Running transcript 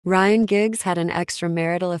Ryan Giggs had an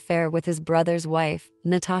extramarital affair with his brother's wife,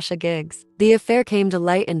 Natasha Giggs. The affair came to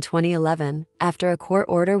light in 2011 after a court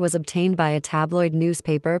order was obtained by a tabloid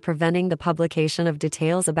newspaper preventing the publication of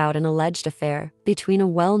details about an alleged affair between a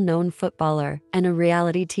well-known footballer and a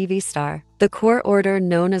reality TV star. The court order,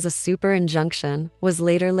 known as a super injunction, was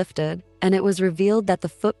later lifted, and it was revealed that the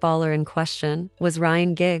footballer in question was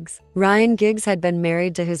Ryan Giggs. Ryan Giggs had been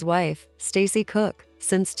married to his wife, Stacey Cook,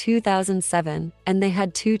 since 2007, and they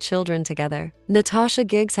had 2 children together. Natasha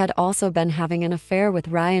Giggs had also been having an affair with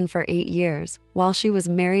Ryan for 8 years, while she was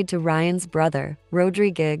married to Ryan's brother,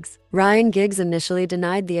 Rodri Giggs. Ryan Giggs initially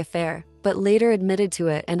denied the affair, but later admitted to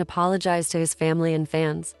it and apologized to his family and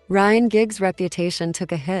fans. Ryan Giggs' reputation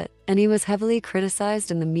took a hit, and he was heavily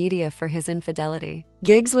criticized in the media for his infidelity.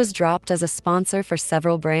 Giggs was dropped as a sponsor for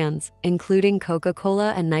several brands, including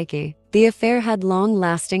Coca-Cola and Nike. The affair had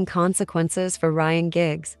long-lasting consequences for Ryan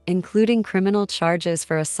Giggs, including criminal charges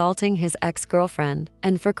for assaulting his ex-girlfriend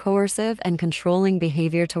and for coercive and controlling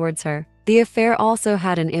behavior towards her. The affair also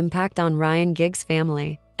had an impact on Ryan Giggs'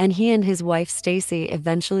 family, and he and his wife Stacey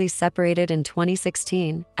eventually separated in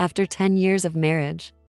 2016 after 10 years of marriage.